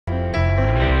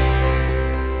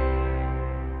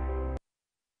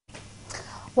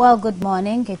Well, good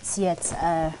morning. It's yet,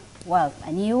 a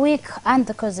new week and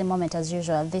the Cozy Moment as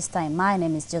usual. This time, my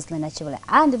name is Jocelyn Achibule.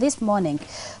 And this morning,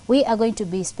 we are going to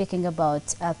be speaking about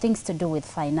things to do with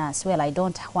finance. Well, I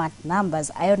don't want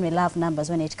numbers. I only love numbers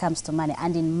when it comes to money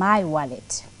and in my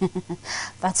wallet.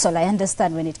 That's all I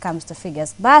understand when it comes to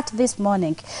figures. But this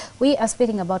morning, we are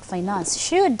speaking about finance.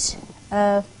 Should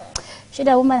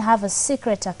a woman have a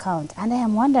secret account? And I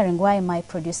am wondering why my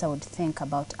producer would think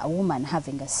about a woman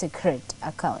having a secret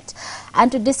account.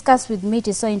 And to discuss with me, it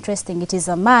is so interesting. It is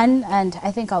a man, and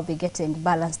I think I'll be getting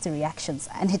balanced reactions.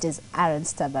 And it is Aaron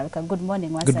Stabaruka. Good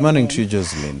morning once again. Good morning to you,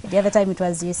 Jocelyn. The other time it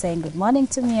was you saying good morning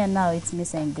to me, and now it's me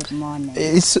saying good morning.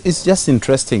 It's just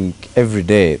interesting every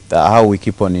day how we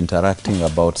keep on interacting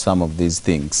about some of these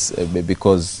things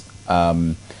because,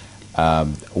 well,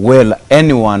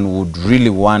 anyone would really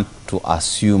want to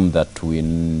assume that we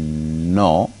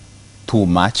know too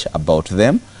much about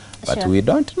them, but we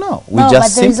don't know. We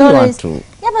just simply want to.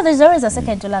 Yeah, but there's always a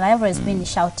second to learn. I've always been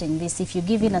shouting this. If you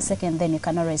give in a second, then you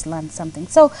can always learn something.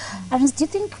 So, Ernest, do you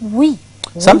think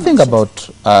something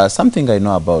I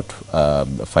know about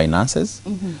finances?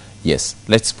 Yes,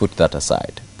 let's put that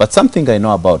aside. But something I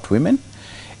know about women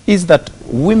is that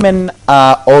women,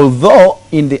 although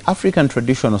in the African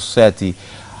traditional society,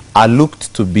 are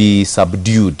looked to be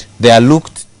subdued. They are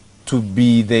looked to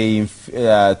be the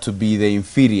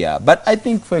inferior. But I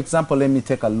think, for example, let me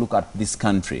take a look at this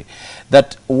country.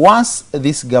 That once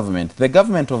this government, the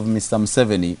government of Mr.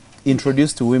 Museveni,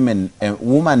 introduced to women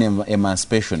woman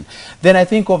emancipation, then I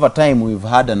think over time we've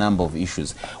had a number of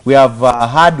issues. We have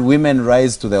had women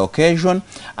rise to the occasion.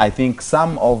 I think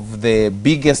some of the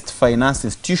biggest finance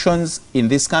institutions in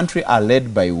this country are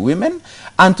led by women.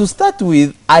 And to start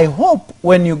with, I hope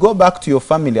when you go back to your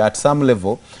family at some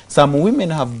level, some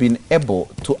women have been able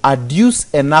to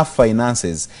adduce enough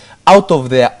finances out of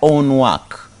their own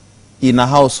work in a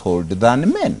household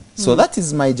than men. So that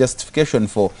is my justification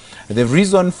for the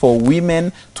reason for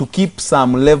women to keep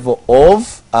some level of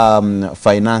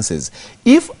finances.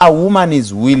 If a woman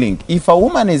is willing, if a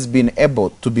woman is being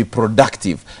able to be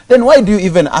productive, then why do you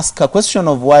even ask a question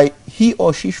of why he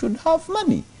or she should have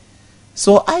money?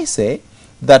 So I say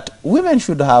that women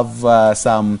should have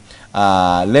some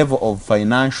level of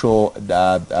financial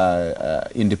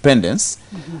independence,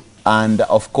 and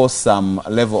of course some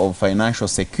level of financial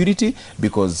security,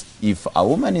 because if a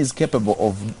woman is capable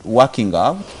of working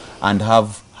out and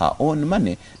have her own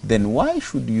money, then why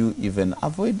should you even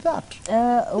avoid that?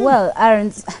 Well,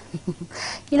 Aaron,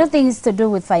 you know, things to do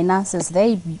with finances,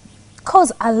 they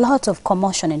cause a lot of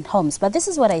commotion in homes, but this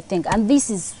is what I think, and this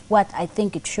is what I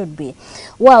think it should be.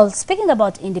 Well, speaking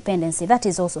about independency, that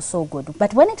is also so good,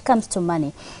 but when it comes to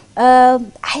money, I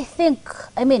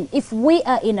mean, if we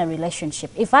are in a relationship,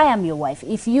 if I am your wife,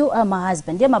 if you are my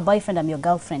husband, you're my boyfriend, I'm your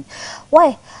girlfriend,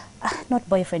 why? Not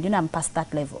boyfriend, you know, I'm past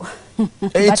that level.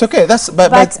 It's okay, that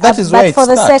is where it starts. But for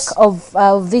the sake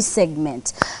of this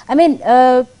segment, I mean, you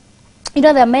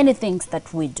know, there are many things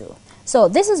that we do. So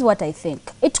this is what I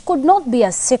think. It could not be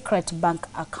a secret bank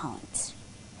account,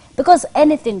 because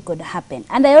anything could happen.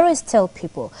 And I always tell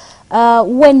people,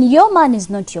 when your man is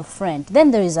not your friend,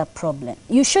 then there is a problem.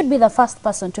 You should be the first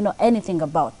person to know anything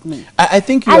about me. I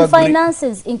think you and agree.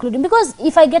 Finances including, because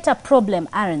if I get a problem,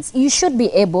 Aaron, you should be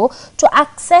able to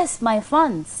access my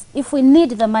funds. If we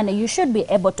need the money, you should be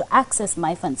able to access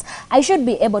my funds. I should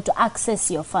be able to access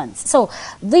your funds. So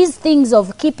these things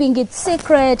of keeping it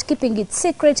secret,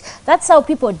 that's how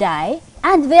people die.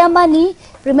 And their money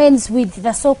remains with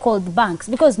the so-called banks,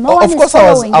 because no one is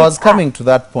following. I was coming to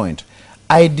that point.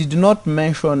 I did not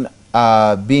mention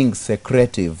being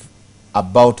secretive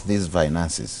about these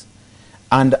finances.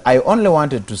 And I only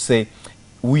wanted to say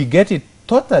we get it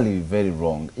totally very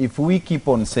wrong if we keep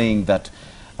on saying that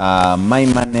my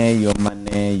money, your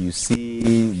money, you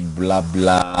see, blah,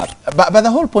 blah. But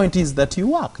the whole point is that you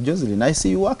work. Jocelyn, I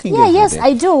see you working every yes, day.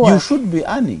 I do work. You should be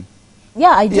earning.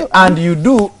 Yeah, I do. And you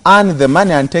do earn the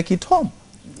money and take it home.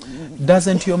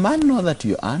 Doesn't your man know that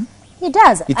you earn? He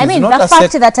does. I mean, the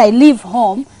fact that I leave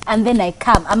home and then I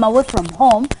come, I'm away from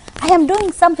home, I am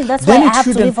doing something. That's why I have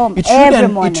to leave home every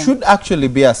morning. It should actually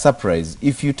be a surprise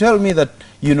if you tell me that,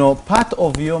 you know, part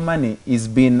of your money is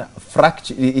being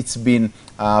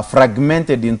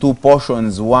fragmented in two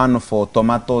portions, one for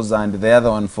tomatoes and the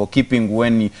other one for keeping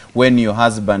when your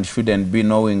husband shouldn't be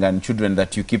knowing, and children,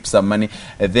 that you keep some money.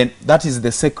 Then that is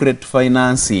the secret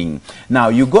financing. Now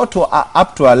you go to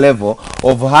up to a level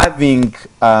of having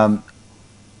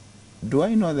do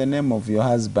I know the name of your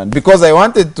husband? Because I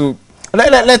wanted to,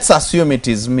 let's assume it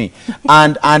is me,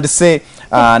 and say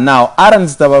now Aaron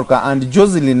Stabaruka and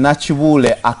Jocelyn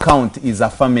Achibule account is a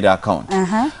family account.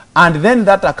 And then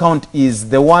that account is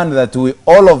the one that we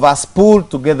all of us pool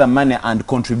together money and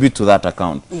contribute to that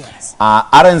account. Yes.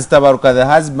 Aaron Tabaruka, the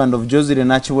husband of Joseline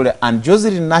Nachibule, and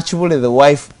Joseline Nachibule, the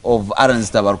wife of Aaron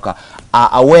Tabaruka, are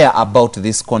aware about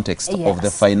this context of the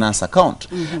finance account.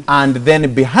 And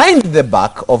then behind the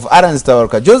back of Aaron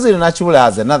Tabaruka, Joseline Nachibule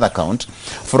has another account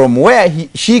from where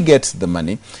she gets the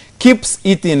money, keeps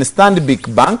it in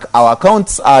Stanbic Bank. Our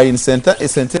accounts are in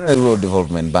Centennial Rural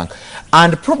Development Bank.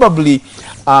 And probably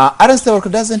Aaron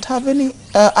Tabaruka doesn't have any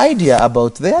idea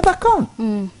about the other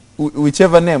account.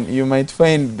 Whichever name, you might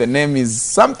find the name is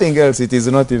something else. It is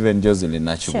not even Joseline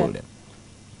Nachibule. Sure.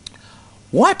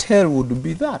 What hell would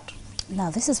be that? Now,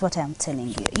 this is what I'm telling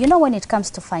you. You know, when it comes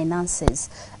to finances,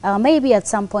 maybe at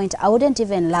some point, I wouldn't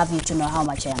even love you to know how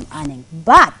much I am earning.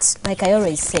 But, like I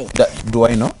always say... do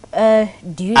I know?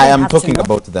 Do you I am talking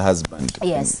about the husband.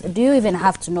 Yes. Do you even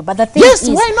have to know? But the thing is...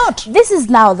 Yes, why not? This is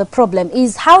now the problem,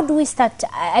 is how do we start...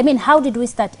 I mean, how did we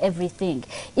start everything?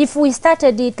 If we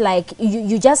started it like,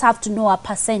 you just have to know a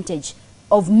percentage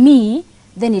of me,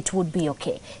 then it would be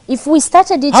okay. If we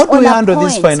started it on a point... How do we handle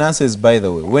these finances, by the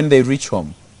way, when they reach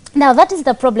home? Now, that is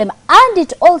the problem. And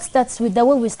it all starts with the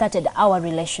way we started our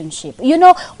relationship. You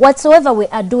know, whatsoever we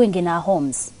are doing in our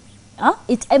homes,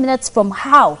 it emanates from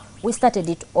how we started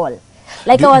it all.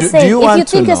 Like I was saying, if you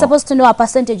think you're supposed to know a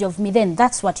percentage of me, then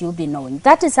that's what you'll be knowing.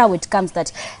 That is how it comes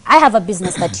that I have a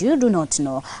business that you do not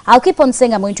know. I'll keep on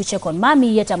saying I'm going to check on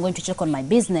mommy, yet I'm going to check on my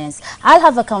business. I'll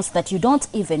have accounts that you don't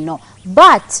even know.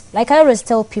 But, like I always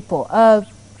tell people,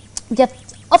 that,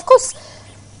 of course,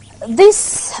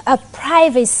 this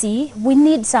privacy, we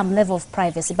need some level of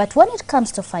privacy. But when it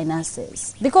comes to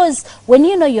finances, because when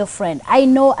you know your friend,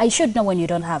 I should know when you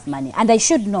don't have money. And I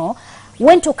should know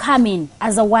when to come in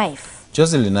as a wife.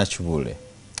 Joseline Nachibule,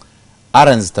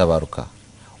 Aaron Tabaruka,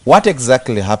 what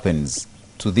exactly happens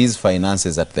to these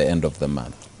finances at the end of the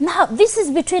month? Now, this is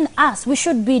between us. We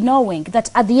should be knowing that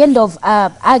at the end of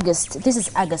August, this is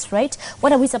August, right?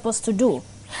 What are we supposed to do?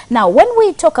 Now, when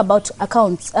we talk about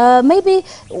accounts, maybe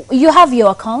you have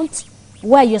your account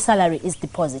where your salary is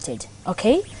deposited,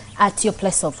 okay, at your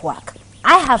place of work.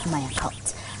 I have my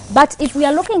account. But if we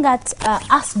are looking at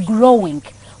us growing,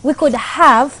 we could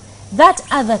have that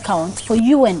other account for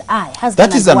you and I,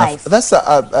 husband and wife. That's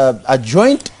a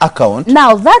joint account.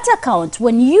 Now, that account,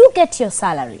 when you get your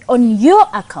salary on your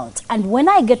account and when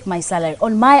I get my salary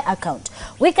on my account,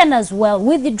 we can as well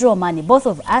withdraw money, both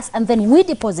of us, and then we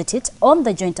deposit it on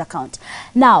the joint account.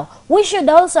 Now, we should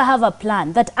also have a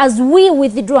plan that as we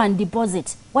withdraw and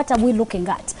deposit, what are we looking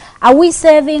at? Are we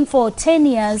saving for 10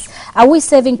 years? Are we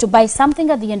saving to buy something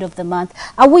at the end of the month?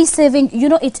 Are we saving? You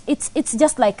know, it's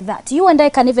just like that. You and I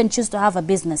can even choose to have a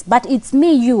business, but it's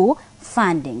me, you,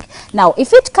 funding. Now,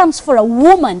 if it comes for a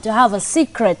woman to have a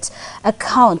secret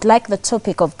account like the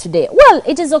topic of today, well,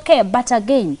 it is okay, but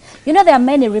again, you know, there are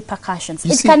many repercussions.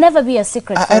 It can never be a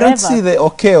secret forever. I don't see the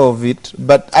okay of it,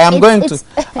 but I am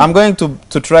I'm going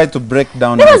to try to break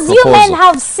down because my you proposal. men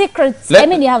have secrets. I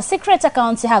mean, you have secret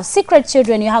accounts, you have secret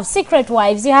children, you have secret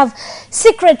wives, you have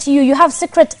secret you have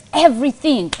secret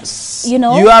everything, you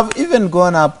know. You have even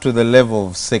gone up to the level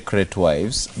of secret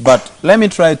wives, but let me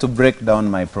try to break down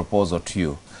my proposal to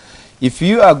you. If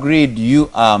you agreed you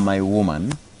are my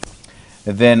woman,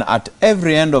 then at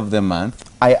every end of the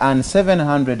month, I earn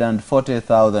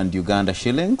 740,000 Uganda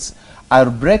shillings.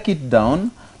 I'll break it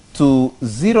down to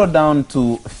zero down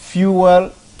to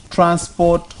fuel,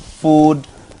 transport, food,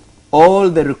 all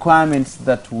the requirements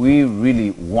that we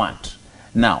really want.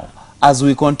 Now, as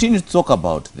we continue to talk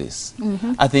about this,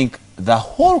 I think the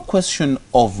whole question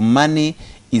of money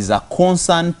is a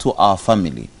concern to our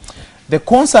family. The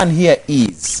concern here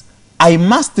is, I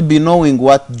must be knowing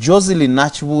what Joseline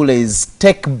Nachibule's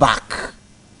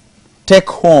take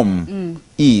home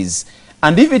is.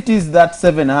 And if it is that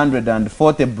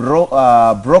 740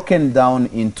 broken down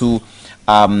into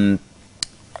the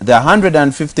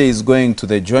 150 is going to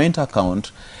the joint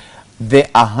account, the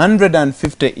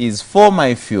 150 is for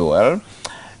my fuel,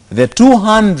 the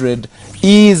 200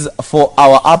 is for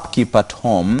our upkeep at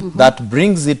home, that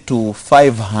brings it to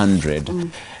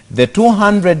 500. The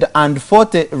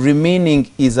 240 remaining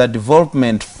is a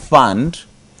development fund,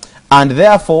 and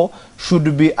therefore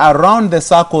should be around the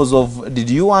circles of, did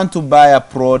you want to buy a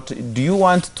plot? Do you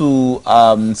want to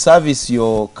service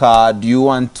your car? Do you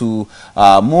want to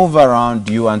move around?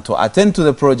 Do you want to attend to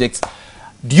the projects?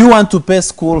 Do you want to pay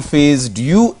school fees?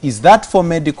 Is that for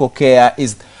medical care?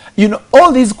 You know,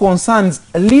 all these concerns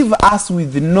leave us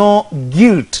with no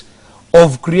guilt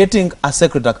of creating a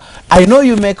secret account. I know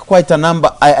you make quite a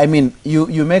number, I mean,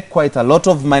 you make quite a lot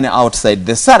of money outside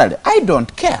the salary. I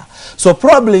don't care. So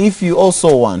probably if you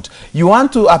also want, you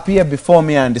want to appear before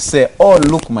me and say, oh,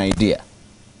 look, my dear,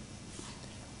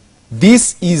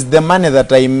 this is the money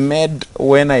that I made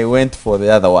when I went for the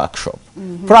other workshop.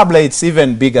 Probably it's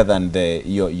even bigger than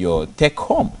your take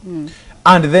home.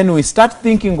 And then we start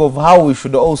thinking of how we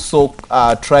should also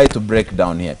try to break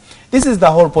down here. This is the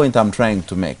whole point I'm trying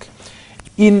to make.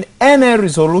 In any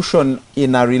resolution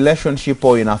in a relationship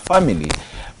or in a family,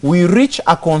 we reach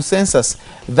a consensus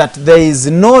that there is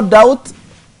no doubt,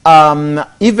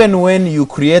 even when you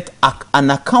create an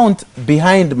account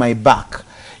behind my back,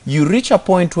 you reach a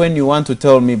point when you want to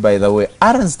tell me, by the way,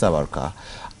 Ernst Tabarka,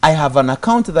 I have an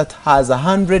account that has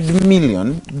 100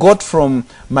 million got from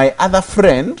my other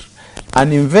friend,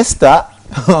 an investor,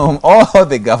 or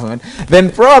the government,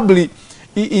 then probably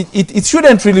it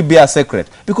shouldn't really be a secret.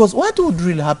 Because what would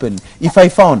really happen if I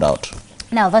found out?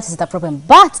 Now, that is the problem.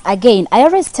 But again, I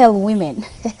always tell women,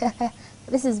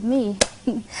 this is me,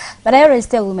 but I always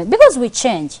tell women, because we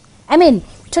change. I mean,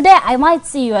 today I might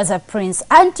see you as a prince,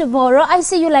 and tomorrow I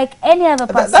see you like any other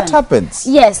person. That happens.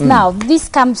 Yes. Now, this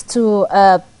comes to,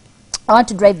 I want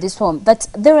to drive this home, that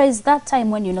there is that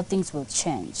time when, you know, things will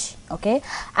change, okay?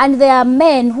 And there are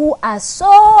men who are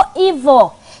so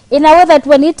evil in a way that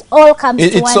when it all comes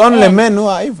to it's only men who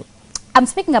are evil. I'm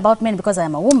speaking about men because I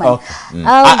am a woman. Okay.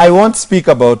 I won't speak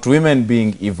about women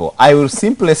being evil. I will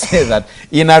simply say that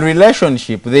in a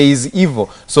relationship, there is evil.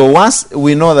 So once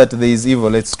we know that there is evil,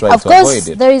 let's try to avoid it. Of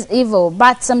course, there is evil,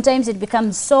 but sometimes it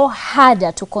becomes so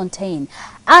harder to contain.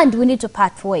 And we need to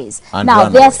part ways. And now,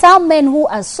 there are some men who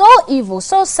are so evil,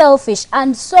 so selfish,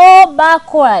 and so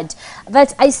backward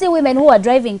that I see women who are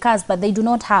driving cars, but they do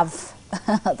not have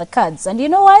the cards. And you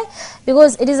know why?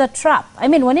 Because it is a trap. I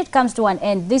mean, when it comes to an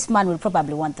end, this man will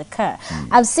probably want the car.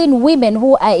 I've seen women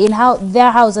who are in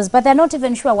their houses, but they're not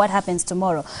even sure what happens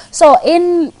tomorrow. So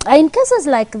in cases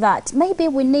like that, maybe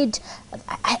we need,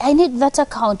 I need that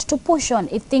account to push on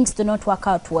if things do not work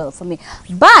out well for me.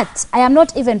 But I am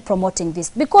not even promoting this,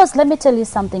 because let me tell you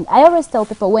something. I always tell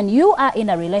people, when you are in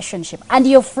a relationship and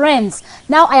your friends,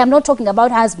 now I am not talking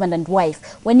about husband and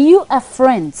wife, when you are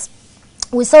friends,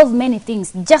 we solve many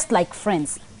things just like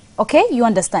friends. Okay, you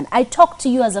understand? I talk to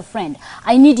you as a friend.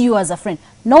 I need you as a friend,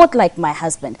 not like my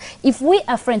husband. If we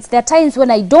are friends, there are times when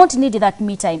I don't need that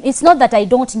me time. It's not that I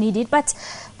don't need it, but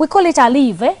we call it a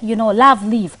leave, you know, love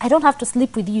leave. I don't have to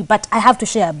sleep with you, but I have to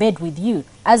share a bed with you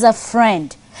as a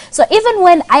friend. So even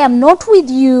when I am not with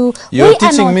you, you're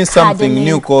teaching me something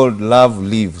new called love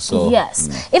leave. So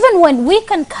yes, even when we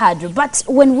can cuddle, but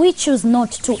when we choose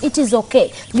not to, it is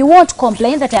okay. You won't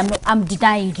complain that I'm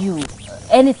denying you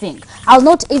anything. I'll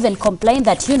not even complain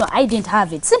that, you know, I didn't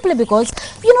have it, simply because,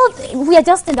 you know, we are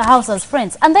just in the house as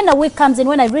friends, and then a week comes in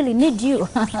when I really need you.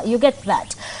 You get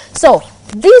that? So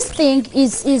this thing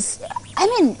is I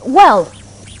mean, well,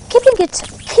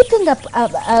 keeping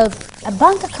a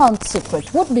bank account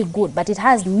secret would be good, but it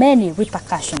has many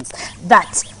repercussions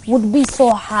that would be so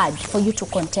hard for you to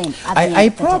contain. I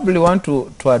probably want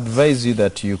to advise you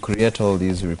that you create all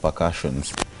these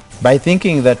repercussions by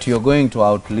thinking that you're going to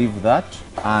outlive that,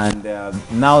 and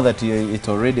now that it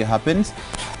already happens,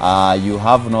 you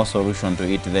have no solution to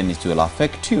it, then it will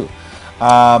affect you.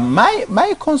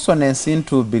 My consonance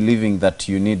into believing that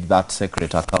you need that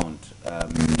secret account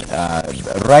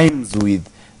rhymes with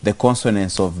the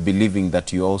consonance of believing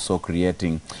that you're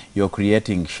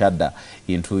creating shudder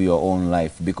into your own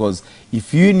life. Because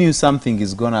if you knew something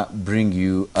is gonna bring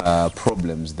you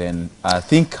problems, then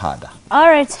think harder. All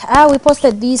right, we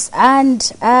posted this, and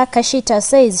Kashita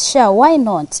says, sure, why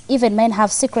not? Even men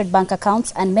have secret bank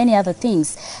accounts and many other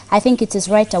things. I think it is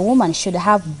right a woman should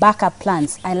have backup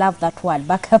plans. I love that word,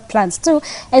 backup plans too,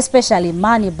 especially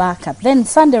money backup. Then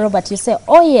Sunday Robert, you say,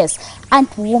 oh yes,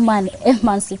 woman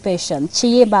emancipation.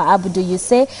 Chieba Abdu, you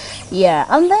say, yeah.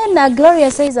 And then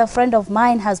Gloria says, a friend of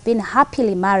mine has been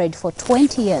happily married for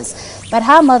 20 years, but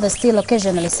her mother still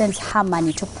occasionally sends her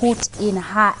money to put in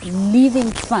her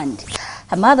living fund.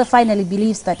 Her mother finally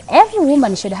believes that every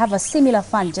woman should have a similar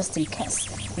fund just in case.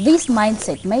 This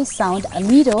mindset may sound a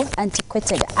little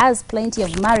antiquated, as plenty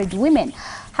of married women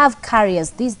have careers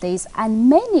these days, and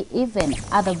many even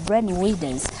are the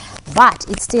breadwinners. But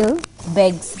it still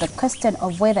begs the question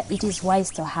of whether it is wise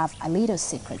to have a little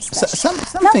secret stash.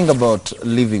 Something about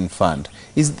living fund.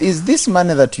 Is this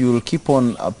money that you will keep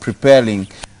on preparing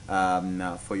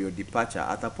for your departure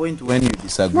at a point when you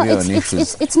disagree No, on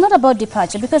issues. it's not about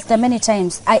departure, because there are many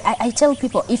times I tell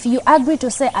people, if you agree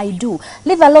to say I do,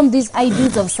 leave alone these I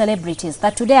do's of celebrities,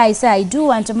 that today I say I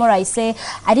do and tomorrow I say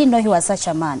I didn't know he was such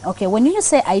a man. Okay, when you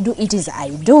say I do, it is I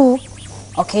do.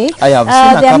 Okay, I have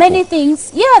seen a there are couple. many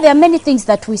things. Yeah, there are many things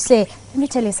that we say. Let me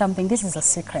tell you something. This is a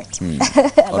secret,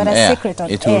 but On a air. secret on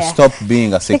It air. will stop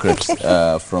being a secret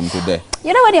from today.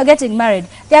 You know, when you're getting married,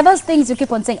 there are those things you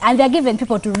keep on saying, and they're given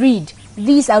people to read.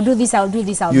 This, I'll do this, I'll do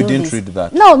this, I'll do this. You didn't read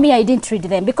that? No, me, I didn't read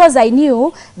them, because I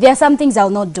knew there are some things I'll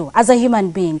not do as a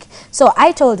human being. So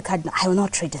I told Cardinal, I will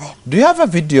not read them. Do you have a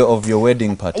video of your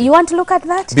wedding party? You want to look at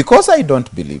that? Because I don't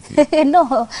believe you.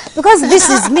 No, because this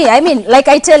is me. I mean, like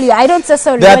I tell you, I don't say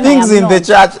sorry There are when things I am in the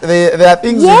wrong. church. There are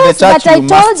things Yes, in the church but I you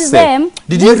told must say. them,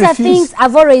 Did you these are refuse? things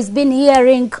I've always been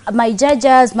hearing. My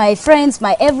judges, my friends,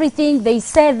 my everything, they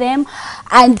say them.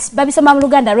 And Babi Samam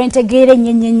Luganda rentegere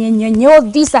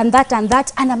nyo, this and that and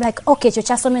that. And I'm like, okay,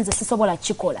 chochaso means sisobola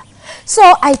chikola. So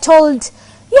I told,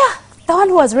 yeah, the one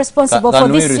who was responsible Can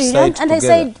for we this recite union, and I together?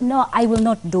 said, no, I will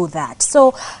not do that.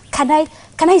 So can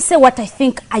I say what I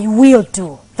think I will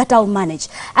do, that I'll manage?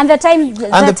 And the time, the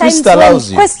times priest when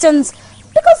allows you. questions,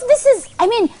 because this is, I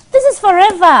mean, this is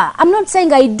forever. I'm not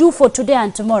saying I do for today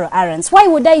and tomorrow errands. Why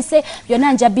would I say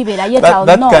Yonanja Bibela yet I'll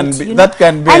That not? can be, you know? that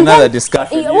can be And another then,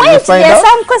 discussion. You wait, find there are out?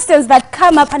 some questions that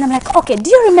come up and I'm like, okay, do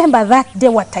you remember that day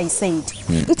what I said?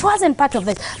 It wasn't part of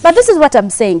it. But this is what I'm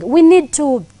saying. We need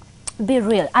to be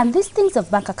real. And these things of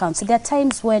bank accounts, there are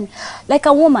times when, like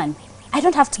a woman, I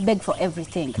don't have to beg for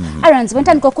everything. Errands, when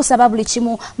tanko sababu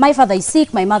lichimu, my father is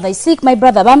sick, my mother is sick, my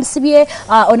brother bamsibie,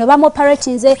 onobamo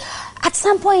paratinze. At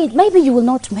some point, maybe you will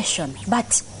not mention,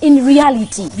 but in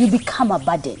reality, you become a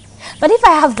burden. But if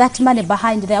I have that money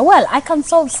behind there, well, I can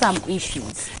solve some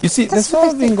issues. You see, That's the what I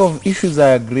solving of issues, I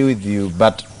agree with you,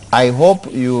 but I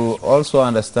hope you also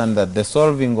understand that the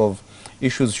solving of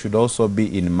issues should also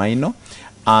be in minor.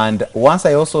 And once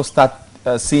I also start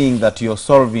seeing that you're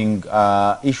solving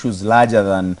issues larger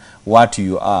than what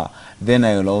you are, then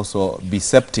I will also be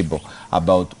susceptible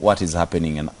about what is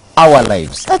happening in our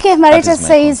lives. Okay, That Marita is my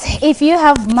says, if you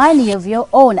have money of your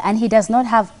own and he does not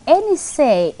have any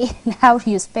say in how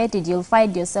you spend it, you'll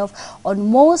find yourself on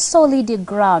more solid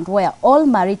ground where all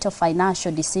marital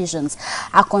financial decisions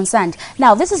are concerned.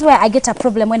 Now, this is where I get a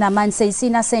problem when a man says,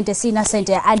 sina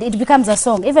sente, and it becomes a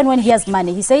song. Even when he has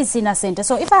money, he says, sina sente.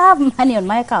 So if I have money on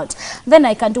my account, then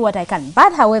I can do what I can.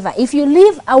 But however, if you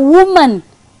leave a woman,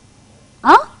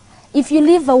 if you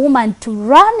leave a woman to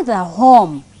run the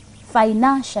home,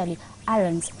 financially,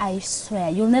 Aaron's, I swear,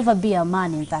 you'll never be a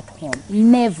man in that home.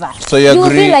 Never. So you will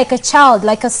agree? be like a child,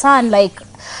 like a son, like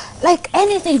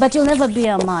anything, but you'll never be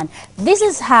a man. This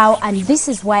is how, and this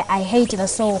is why I hate the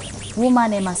so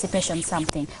woman emancipation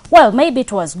something. Well, maybe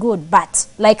it was good, but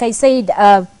like I said,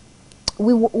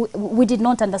 we did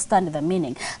not understand the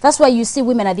meaning. That's why you see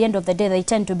women at the end of the day, they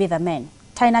tend to be the men.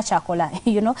 Taina chakola,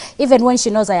 you know, even when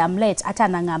she knows I am late,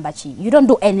 atana ngambachi. You don't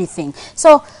do anything.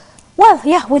 So, well,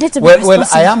 yeah, we need to be Well,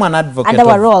 I am an advocate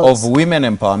roles. of women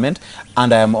empowerment,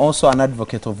 and I am also an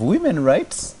advocate of women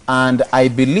rights, and I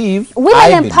believe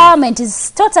women empowerment is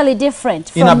totally different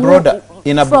from in a broader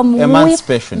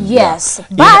emancipation. Yes,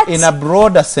 yeah. but in a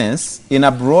broader sense,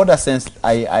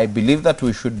 I believe that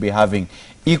we should be having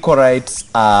equal rights,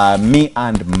 me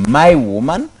and my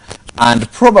woman.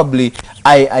 And probably,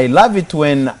 I love it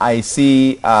when I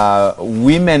see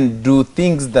women do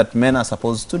things that men are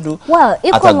supposed to do well,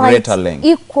 at a greater length.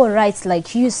 Equal rights,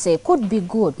 like you say, could be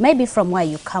good, maybe from where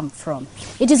you come from.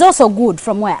 It is also good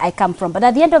from where I come from. But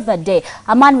at the end of the day,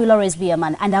 a man will always be a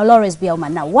man, and I will always be a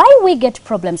woman. Now, why we get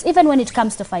problems, even when it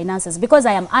comes to finances, because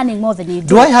I am earning more than you do.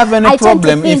 Do I have any tend to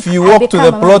problem think if you I walk to the become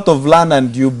a man. plot of land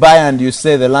and you buy and you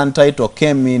say the land title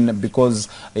came in because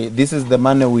this is the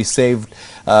money we saved?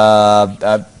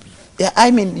 Yeah,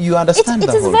 I mean, you understand It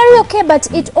the is whole very thing. okay,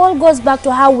 but it all goes back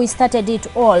to how we started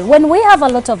it all. When we have a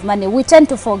lot of money, we tend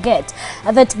to forget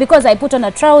that because I put on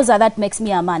a trouser, that makes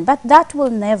me a man. But that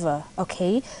will never,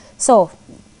 okay? So,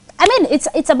 I mean,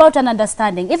 it's about an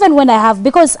understanding. Even when I have,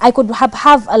 because I could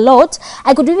have a lot,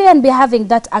 I could even be having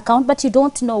that account, but you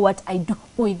don't know what I do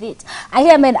with it. I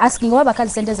hear men asking, "Why bakali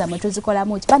sente za mwe tuzikola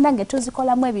mu?" Bandange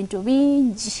tuzikola mu ebintu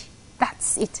bingi.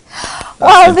 That's it.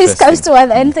 Well, this comes to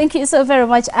an end. Thank you so very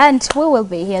much. And we will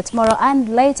be here tomorrow and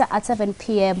later at 7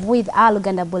 p.m. with our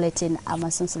Luganda Bulletin.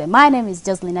 My name is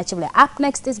Jocelyn Achibule. Up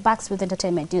next is Backs with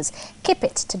Entertainment News. Keep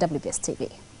it to WBS TV.